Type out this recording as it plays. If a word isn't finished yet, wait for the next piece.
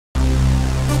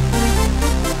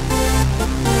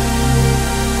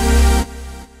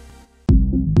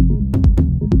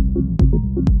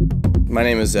My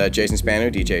name is Jason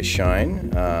Spanu, DJ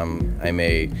Shine. I'm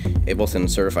a Ableton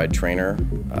Certified Trainer,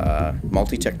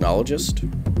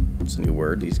 multi-technologist. It's a new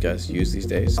word these guys use these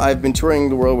days. I've been touring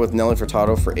the world with Nelly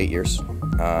Furtado for 8 years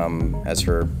as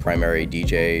her primary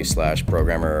DJ /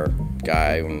 programmer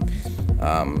guy.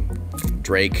 And,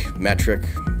 Drake, Metric,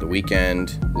 The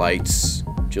Weeknd, Lights,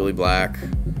 Julie Black,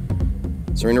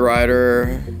 Serena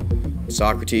Ryder,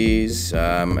 Socrates,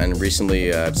 and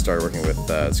recently started working with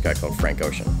this guy called Frank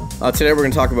Ocean. Today we're going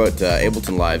to talk about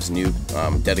Ableton Live's new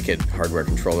dedicated hardware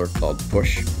controller called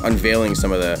Push, unveiling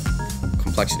some of the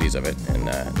complexities of it and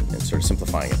sort of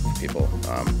simplifying it for people.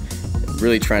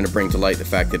 Really trying to bring to light the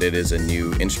fact that it is a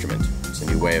new instrument. It's a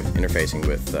new way of interfacing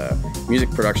with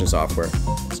music production software.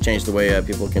 It's changed the way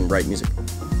people can write music.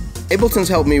 Ableton's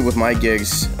helped me with my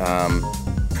gigs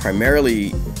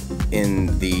primarily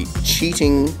in the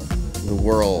cheating the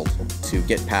world to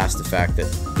get past the fact that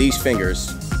these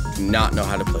fingers do not know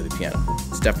how to play the piano.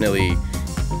 It's definitely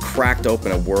cracked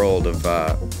open a world of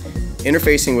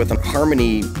interfacing with a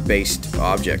harmony-based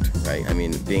object, right? I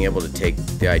mean, being able to take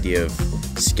the idea of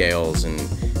scales and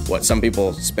what some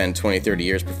people spend 20, 30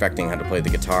 years perfecting how to play the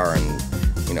guitar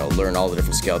and, you know, learn all the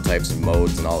different scale types and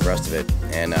modes and all the rest of it.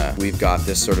 And we've got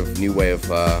this sort of new way of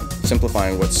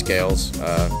simplifying what scales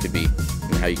could be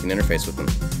and how you can interface with them.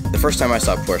 The first time I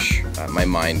saw Push, my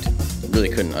mind really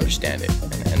couldn't understand it.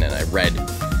 And then I read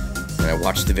and I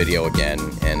watched the video again,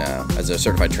 and as a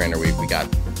certified trainer, we got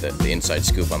the inside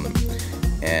scoop on them.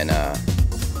 And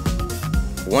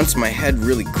once my head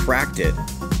really cracked it,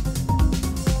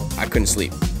 I couldn't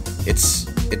sleep. It's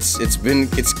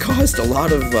caused a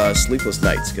lot of sleepless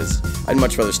nights, because I'd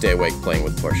much rather stay awake playing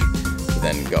with Push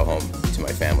than go home to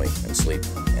my family and sleep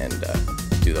and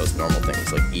do those normal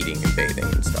things like eating and bathing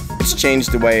and stuff. It's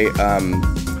changed the way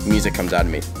music comes out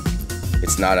of me.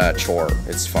 It's not a chore,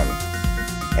 it's fun.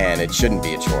 And it shouldn't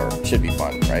be a chore, it should be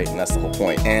fun, right? And that's the whole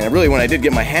point. And really, when I did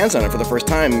get my hands on it for the first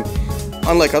time,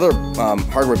 unlike other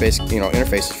hardware-based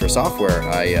interfaces for software,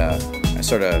 I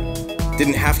sort of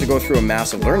didn't have to go through a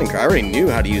massive learning curve. I already knew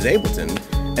how to use Ableton.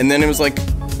 And then it was like,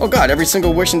 oh God, every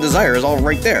single wish and desire is all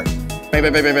right there. Bang,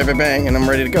 bang, bang, bang, bang, bang, bang, and I'm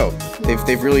ready to go.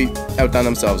 They've really outdone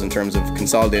themselves in terms of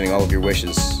consolidating all of your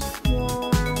wishes.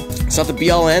 It's not the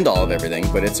be-all and end-all of everything,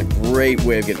 but it's a great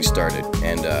way of getting started,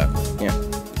 and yeah,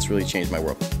 it's really changed my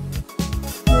world.